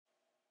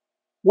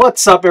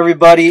What's up,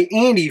 everybody?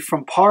 Andy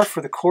from Par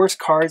for the Course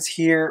Cards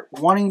here,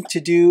 wanting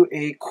to do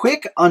a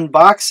quick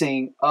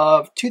unboxing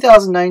of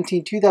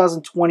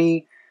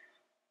 2019-2020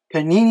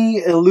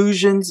 Panini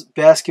Illusions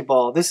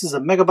Basketball. This is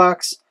a mega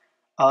box.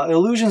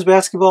 Illusions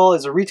Basketball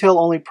is a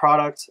retail-only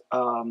product.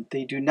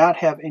 They do not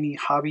have any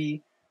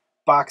hobby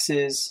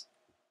boxes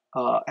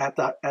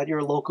at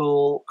your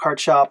local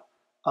card shop.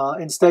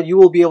 Instead, you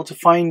will be able to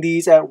find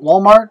these at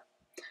Walmart.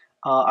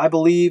 I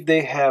believe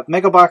they have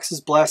mega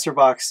boxes, blaster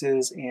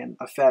boxes, and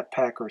a fat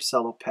pack or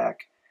cello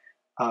pack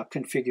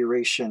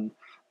configuration.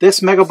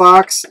 This mega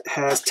box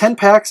has 10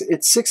 packs.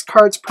 It's 6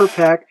 cards per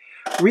pack.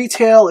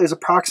 Retail is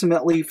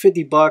approximately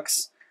 50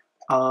 bucks.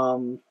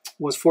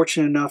 Was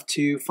fortunate enough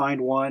to find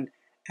one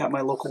at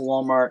my local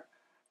Walmart.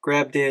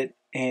 Grabbed it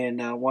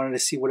and wanted to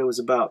see what it was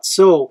about.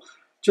 So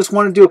just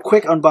want to do a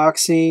quick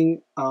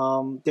unboxing.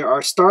 There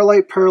are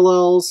Starlight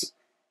parallels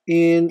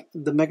in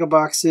the mega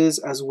boxes,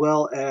 as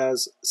well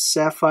as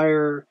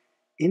sapphire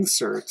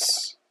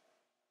inserts,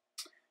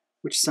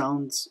 which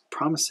sounds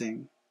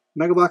promising.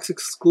 Mega box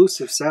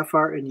exclusive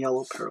sapphire and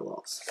yellow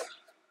parallels.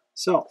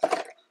 So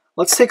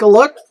let's take a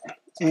look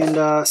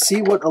and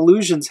see what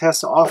Illusions has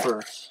to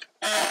offer.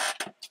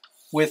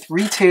 With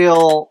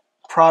retail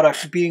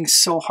product being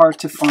so hard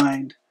to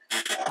find,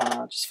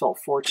 just felt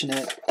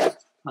fortunate.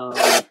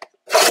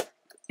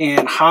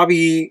 And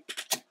hobby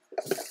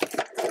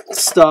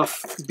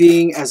stuff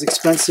being as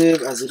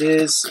expensive as it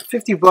is,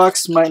 50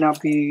 bucks might not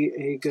be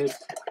a good,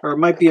 or it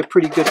might be a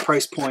pretty good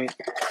price point,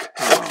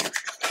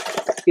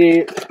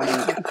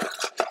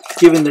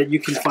 given that you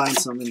can find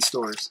some in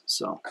stores.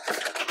 So,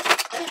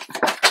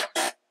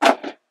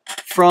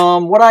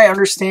 from what I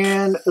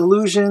understand,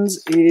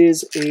 Illusions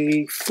is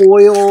a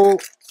foil-based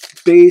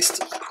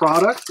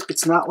product.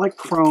 It's not like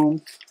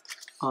Chrome,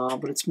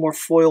 but it's more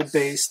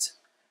foil-based.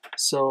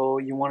 So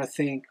you want to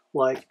think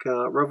like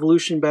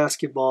Revolution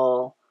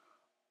Basketball,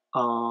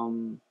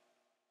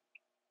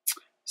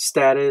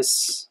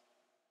 Status,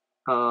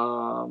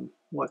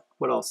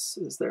 what else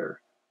is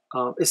there?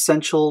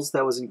 Essentials,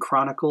 that was in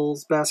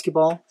Chronicles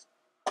Basketball,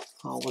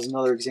 was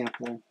another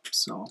example.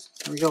 So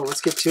here we go,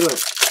 let's get to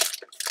it.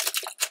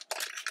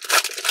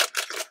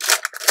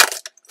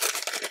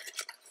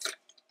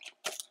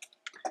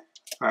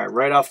 Alright,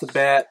 right off the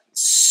bat,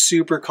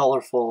 super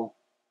colorful,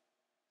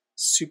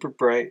 super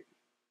bright.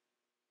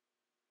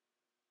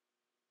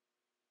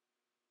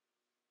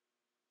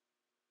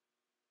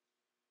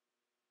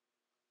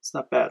 It's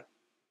not bad.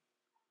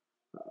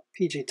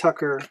 PJ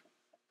Tucker.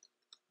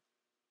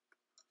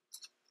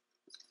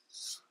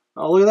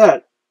 Oh, look at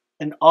that.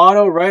 An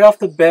auto right off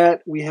the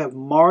bat. We have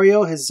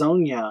Mario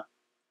Hezonja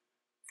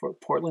for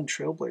Portland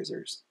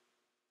Trailblazers.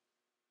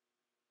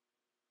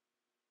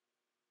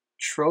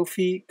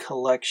 Trophy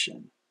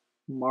Collection.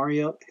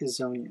 Mario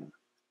Hezonja.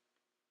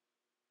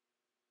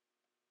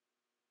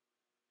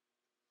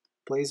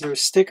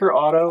 Blazers sticker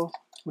auto,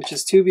 which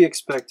is to be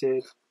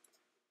expected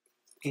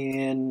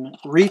in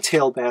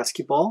retail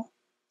basketball,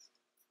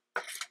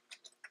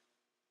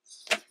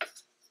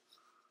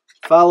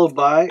 followed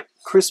by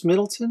Chris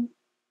Middleton,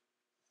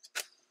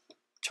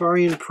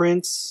 Taurean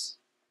Prince,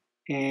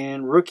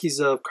 and rookies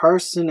of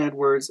Carson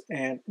Edwards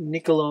and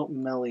Nicolo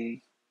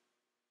Melli.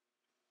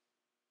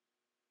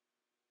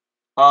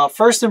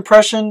 First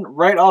impression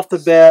right off the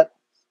bat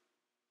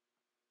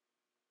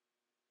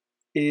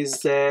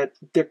is that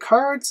the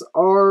cards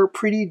are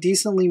pretty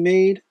decently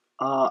made.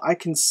 I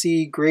can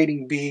see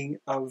grading being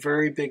a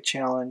very big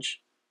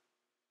challenge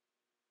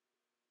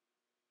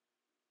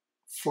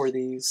for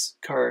these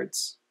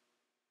cards.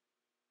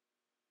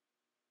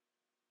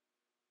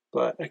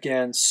 But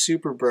again,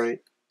 super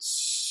bright,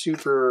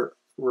 super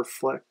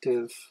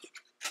reflective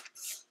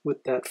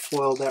with that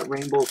foil, that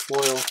rainbow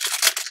foil.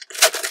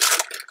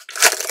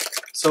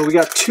 So we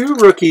got 2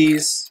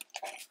 rookies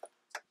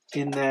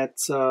in that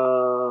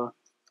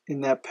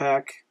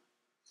pack.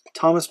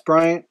 Thomas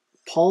Bryant,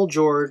 Paul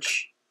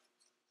George.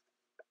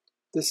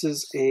 This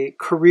is a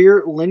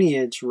career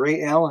lineage,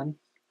 Ray Allen.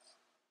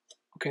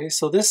 Okay,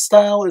 so this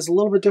style is a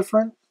little bit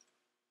different.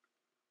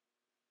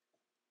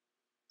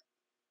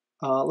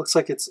 Looks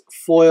like it's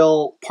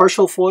foil,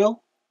 partial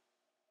foil,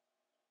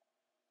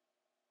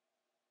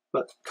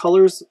 but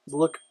colors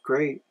look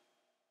great.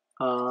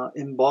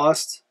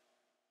 Embossed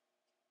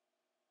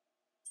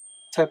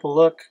type of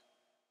look.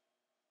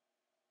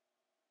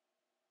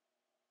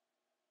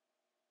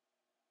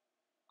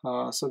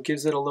 So it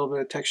gives it a little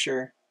bit of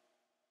texture.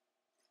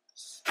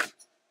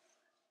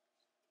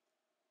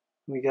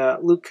 We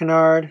got Luke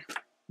Kennard,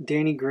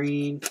 Danny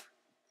Green,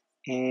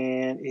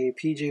 and a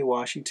PJ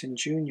Washington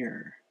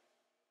Jr.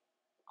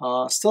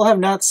 Still have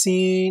not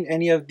seen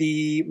any of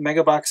the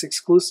Mega Box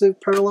exclusive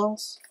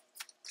parallels.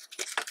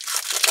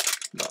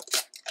 But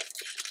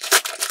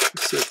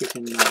let's see if we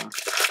can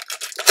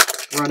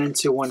run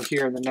into one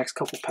here in the next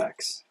couple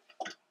packs.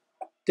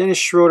 Dennis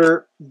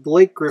Schroeder,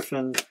 Blake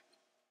Griffin,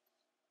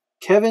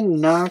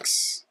 Kevin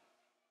Knox.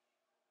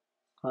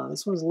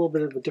 This one's a little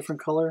bit of a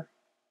different color.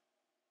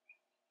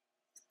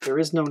 There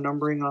is no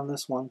numbering on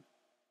this one.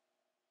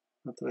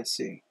 Not that I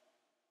see.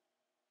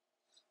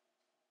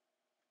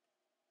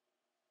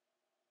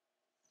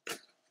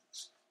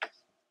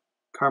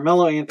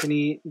 Carmelo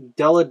Anthony,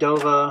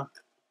 Deladova,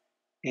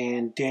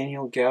 and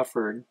Daniel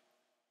Gafford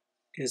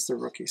is the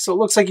rookie. So it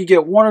looks like you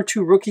get 1 or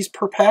 2 rookies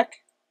per pack.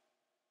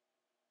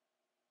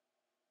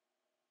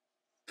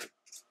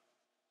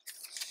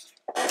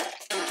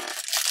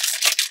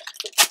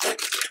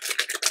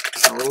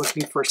 So we're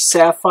looking for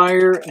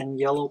sapphire and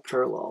yellow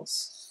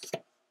parallels.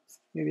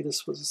 Maybe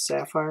this was a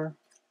sapphire.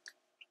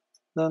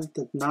 Then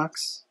the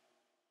Knox.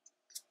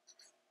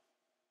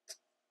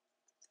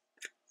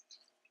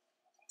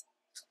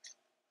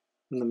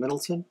 And the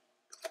Middleton.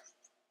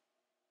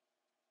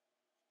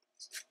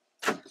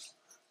 Guess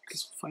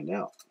we'll find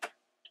out.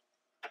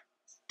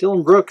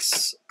 Dylan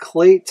Brooks,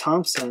 Klay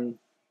Thompson.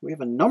 We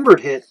have a numbered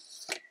hit.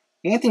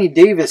 Anthony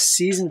Davis,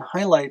 season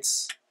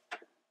highlights.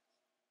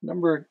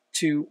 Numbered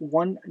to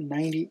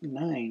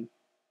 199.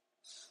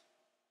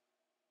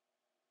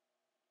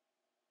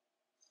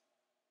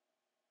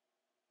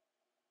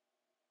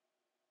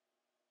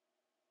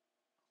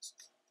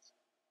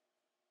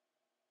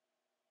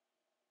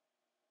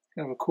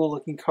 Kind of a cool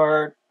looking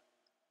card.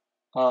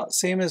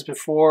 Same as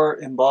before,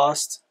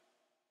 embossed.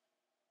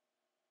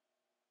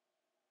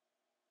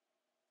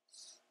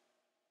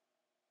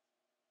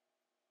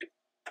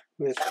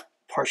 With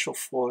partial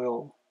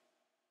foil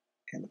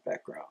in the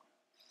background.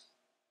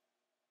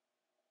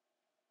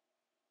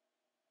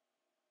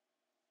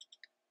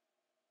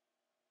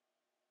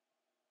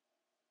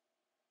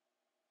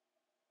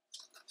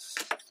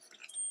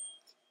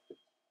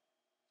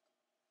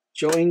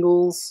 Joe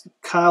Ingles,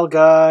 Kyle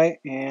Guy,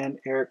 and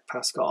Eric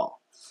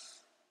Pascal.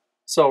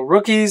 So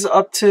rookies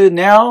up to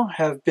now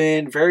have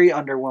been very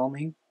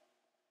underwhelming.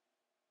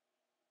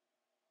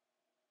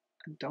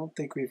 I don't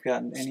think we've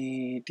gotten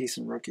any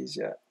decent rookies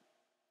yet.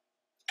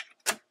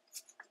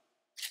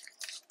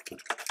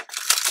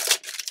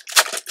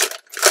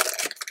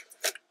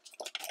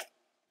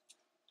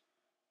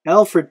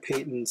 Alfred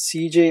Payton,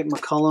 CJ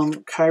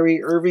McCollum,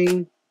 Kyrie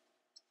Irving,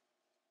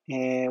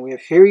 and we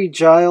have Harry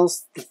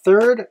Giles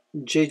III,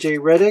 JJ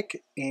Redick,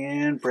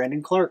 and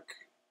Brandon Clark.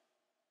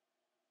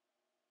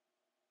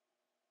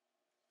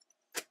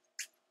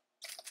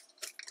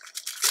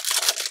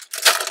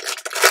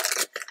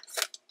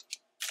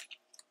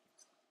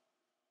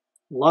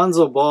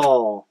 Lonzo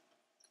Ball,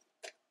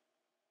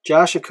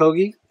 Josh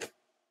Okogie,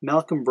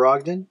 Malcolm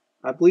Brogdon.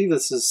 I believe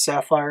this is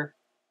Sapphire.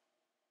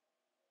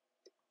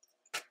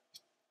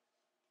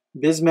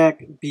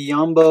 Bismack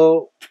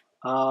Biyombo,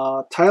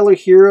 Tyler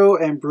Hero,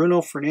 and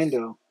Bruno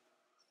Fernando.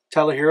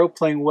 Tyler Hero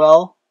playing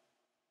well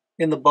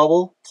in the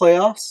bubble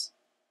playoffs.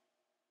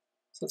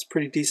 So that's a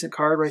pretty decent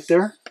card right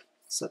there.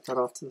 Set that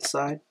off to the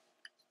side.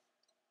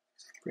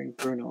 Bring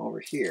Bruno over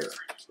here.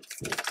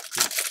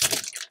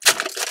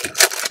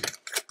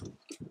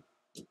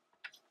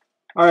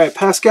 All right,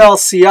 Pascal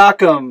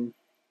Siakam,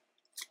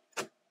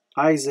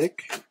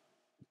 Isaac.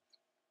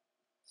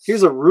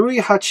 Here's a Rui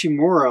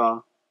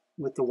Hachimura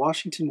with the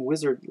Washington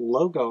Wizard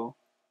logo.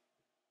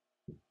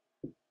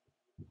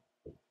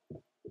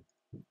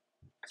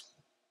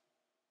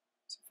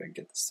 See if I can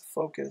get this to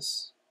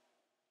focus.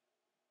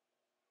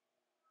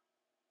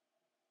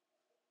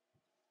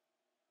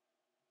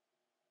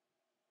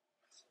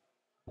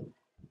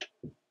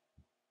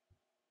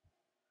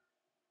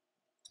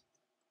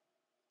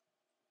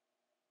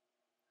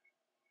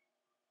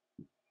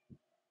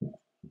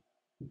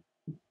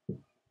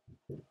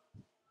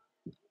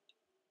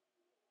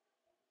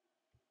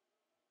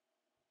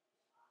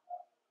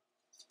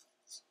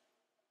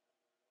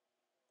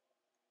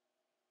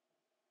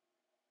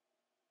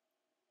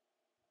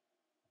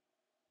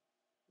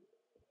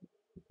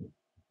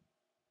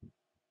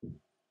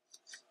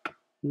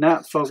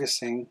 Not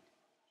focusing.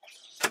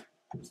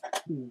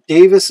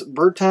 Davis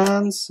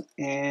Bertans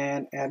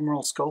and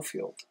Admiral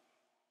Schofield.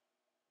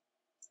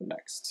 The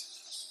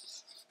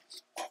next.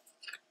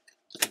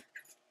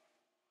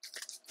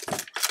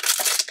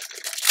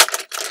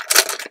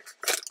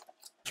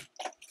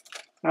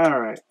 All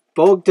right.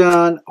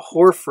 Bogdan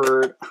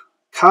Horford,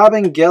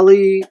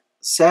 Kabengele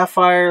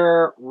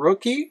Sapphire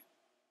rookie,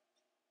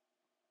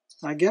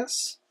 I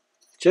guess.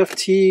 Jeff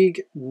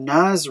Teague,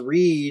 Naz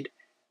Reid,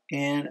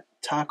 and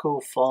Taco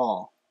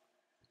Fall.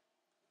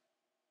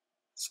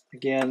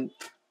 Again,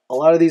 a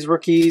lot of these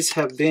rookies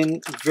have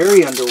been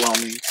very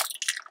underwhelming.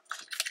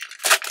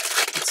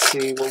 Let's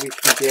see what we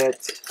can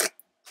get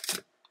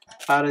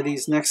out of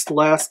these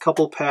last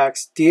couple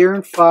packs.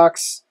 De'Aaron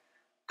Fox,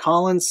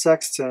 Colin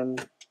Sexton.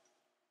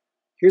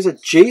 Here's a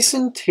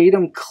Jason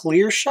Tatum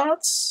Clear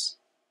Shots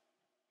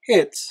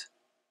hit.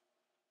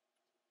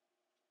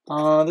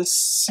 This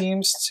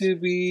seems to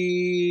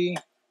be,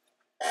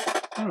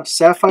 I don't know,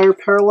 Sapphire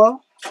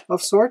Parallel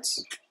of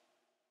sorts.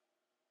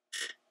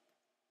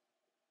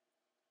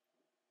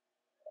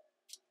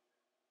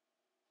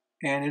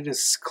 And it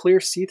is clear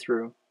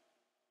see-through.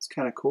 It's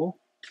kind of cool.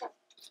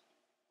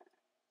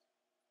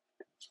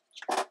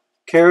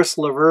 Karis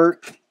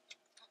LeVert,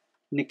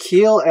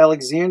 Nickeil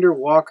Alexander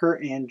Walker,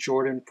 and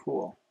Jordan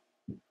Poole.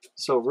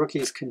 So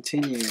rookies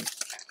continue.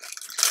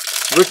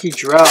 Rookie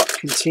drought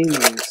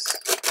continues.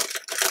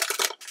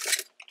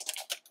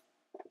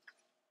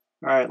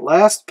 All right. right,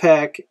 last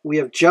pack. We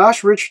have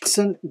Josh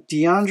Richardson,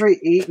 DeAndre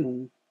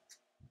Ayton,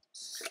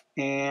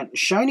 and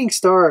Shining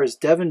Stars,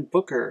 Devin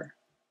Booker.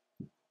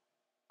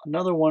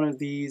 Another one of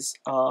these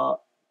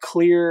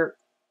clear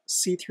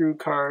see-through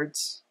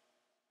cards.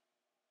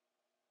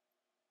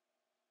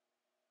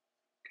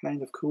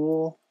 Kind of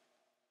cool.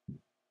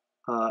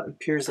 It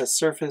appears that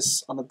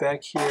surface on the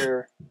back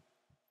here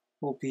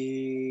will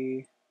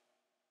be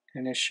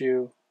an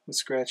issue with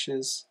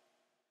scratches.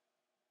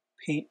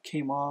 Paint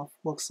came off,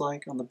 looks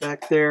like, on the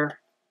back there.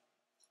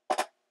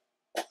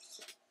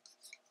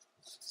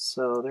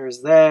 So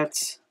there's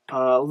that.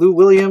 Lou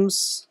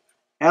Williams,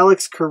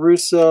 Alex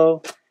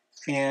Caruso,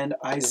 and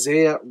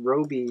Isaiah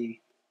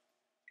Roby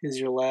is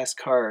your last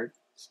card.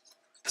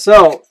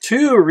 So,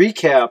 to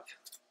recap,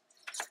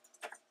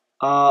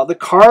 the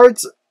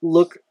cards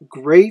look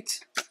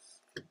great.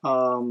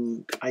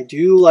 I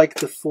do like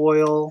the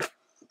foil.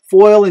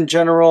 Foil in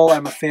general,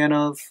 I'm a fan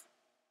of.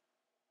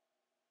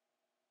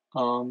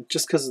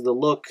 Just because of the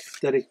look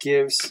that it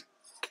gives.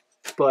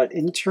 But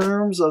in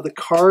terms of the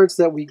cards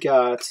that we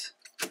got,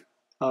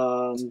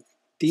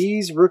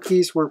 these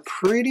rookies were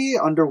pretty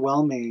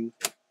underwhelming.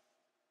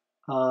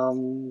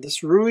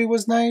 This Rui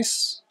was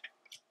nice.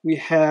 We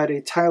had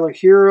a Tyler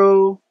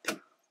Hero,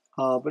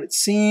 but it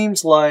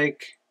seems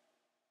like,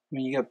 I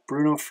mean, you got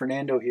Bruno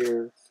Fernando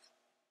here.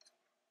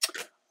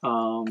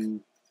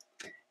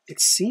 It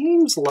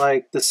seems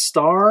like the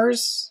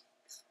stars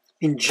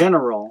in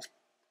general,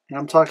 and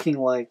I'm talking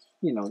like,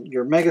 you know,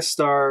 your mega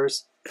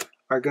stars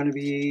are going to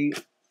be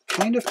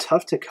kind of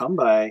tough to come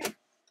by.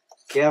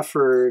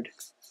 Gafford,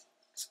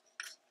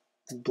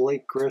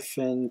 Blake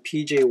Griffin,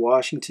 PJ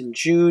Washington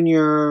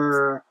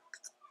Jr.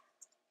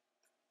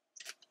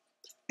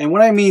 And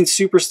when I mean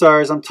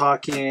superstars, I'm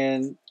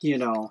talking, you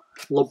know,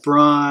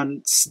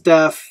 LeBron,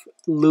 Steph,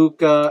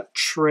 Luka,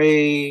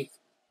 Trey,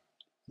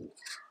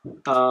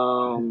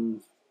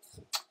 who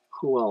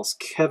else?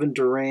 Kevin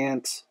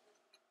Durant.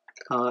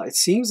 It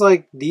seems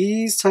like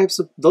those types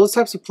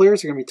of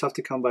players are going to be tough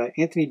to come by.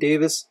 Anthony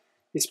Davis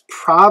is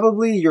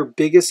probably your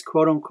biggest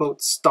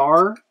quote-unquote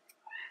star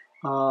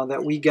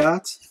that we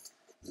got.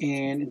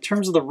 And in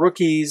terms of the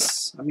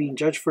rookies, I mean,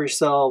 judge for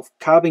yourself.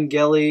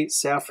 Kabengele,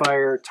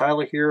 Sapphire,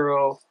 Tyler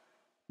Hero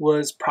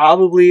was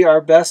probably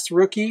our best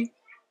rookie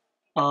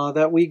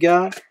that we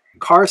got.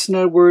 Carson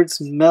Edwards,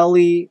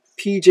 Melly,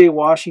 PJ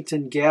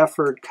Washington,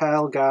 Gafford,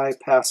 Kyle Guy,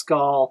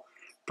 Pascal,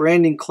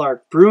 Brandon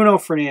Clark, Bruno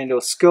Fernando,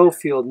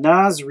 Schofield,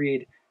 Naz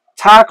Reid,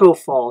 Taco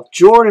Fall,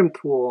 Jordan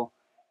Poole,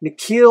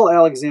 Nikhil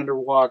Alexander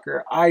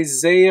Walker,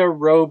 Isaiah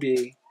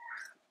Roby.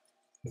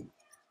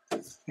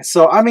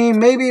 So, I mean,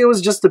 maybe it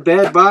was just a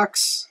bad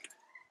box.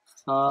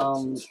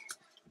 That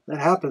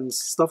happens.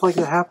 Stuff like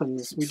that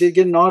happens. We did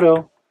get an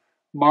auto.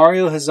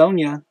 Mario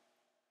Hezonja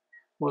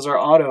was our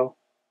auto.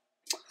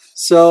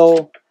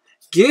 So,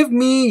 give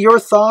me your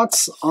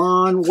thoughts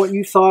on what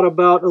you thought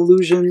about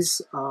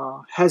Illusions.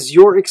 Has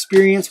your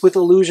experience with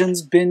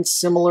Illusions been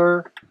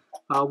similar?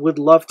 Would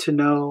love to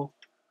know.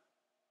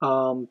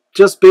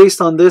 Just based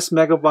on this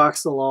mega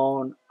box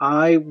alone,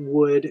 I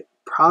would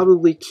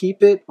probably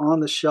keep it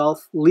on the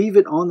shelf, leave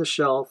it on the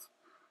shelf,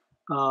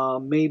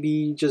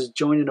 maybe just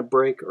join in a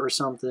break or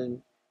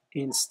something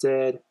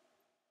instead.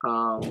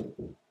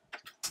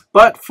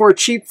 But for a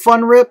cheap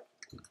fun rip,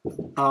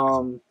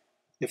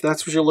 if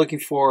that's what you're looking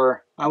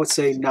for, I would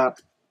say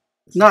not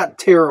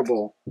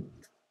terrible.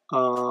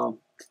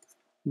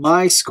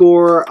 My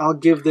score, I'll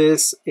give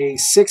this a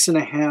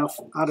 6.5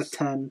 out of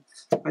 10.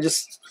 I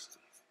just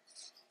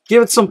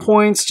give it some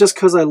points just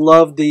because I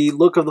love the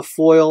look of the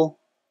foil.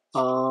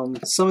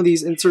 Some of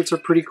these inserts are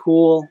pretty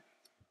cool.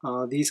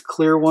 These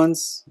clear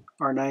ones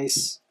are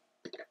nice.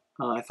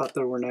 I thought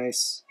they were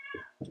nice.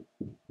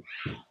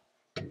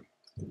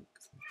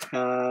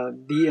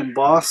 The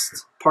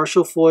embossed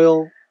partial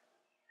foil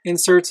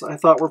inserts I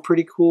thought were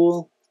pretty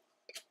cool.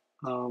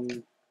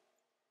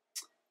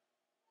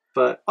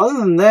 But other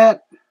than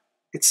that,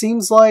 it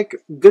seems like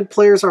good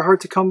players are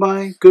hard to come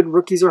by. Good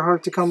rookies are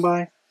hard to come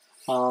by.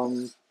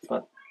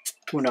 But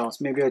who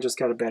knows? Maybe I just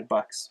got a bad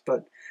box.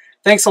 But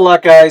thanks a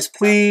lot, guys.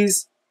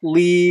 Please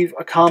leave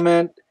a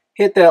comment.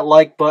 Hit that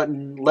like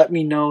button. Let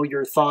me know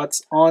your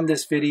thoughts on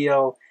this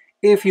video.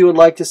 If you would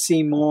like to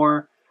see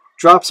more,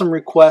 drop some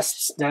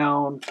requests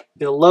down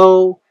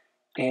below.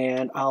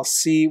 And I'll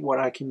see what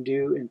I can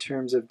do in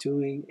terms of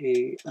doing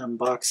an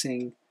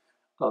unboxing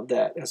of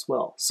that as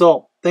well.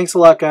 So, thanks a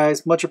lot,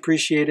 guys. Much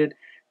appreciated.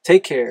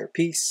 Take care.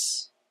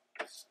 Peace.